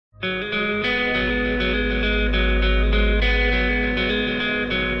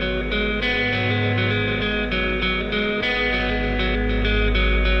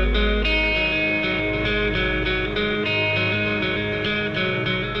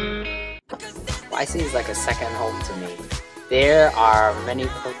YC is like a second home to me. There are many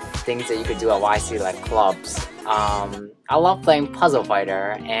things that you could do at YC, like clubs. I love playing Puzzle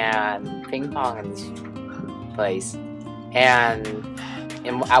Fighter and ping pong in this place. And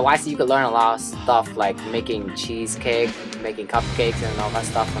at YC you could learn a lot of stuff like making cheesecake, making cupcakes and all that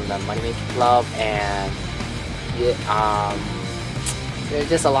stuff from the Money Making Club. And there's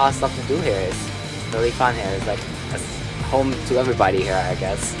just a lot of stuff to do here. It's really fun here. It's like a home to everybody here, I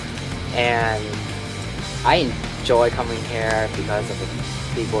guess. And I enjoy coming here because of the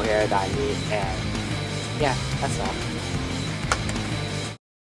people here that I meet, and yeah, that's all.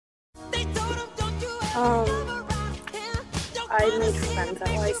 I made friends at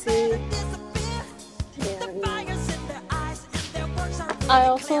YC, and I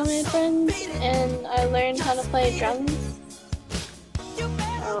also made friends, and I learned how to play drums.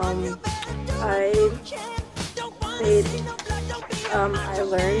 I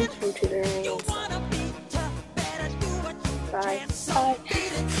learned from tutoring and stuff. Bye. Bye.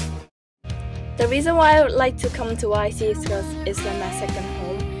 The reason why I would like to come to YC is because it's like my second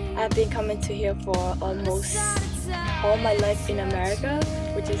home. I've been coming to here for almost all my life in America,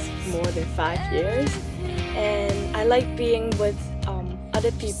 which is more than 5 years. And I like being with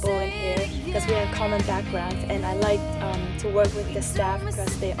other people in here because we have common backgrounds, and I like to work with the staff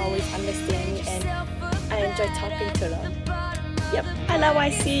because they always understand me and I enjoy talking to them. Yep, I love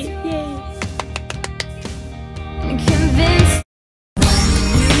YC. Yay! Convinced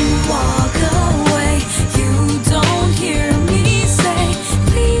you walk away, you don't hear me say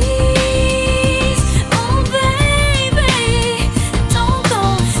please, oh baby, don't go.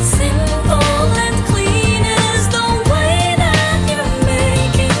 Simple and clean is the way that you're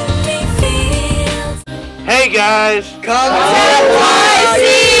making me feel. Hey guys, come to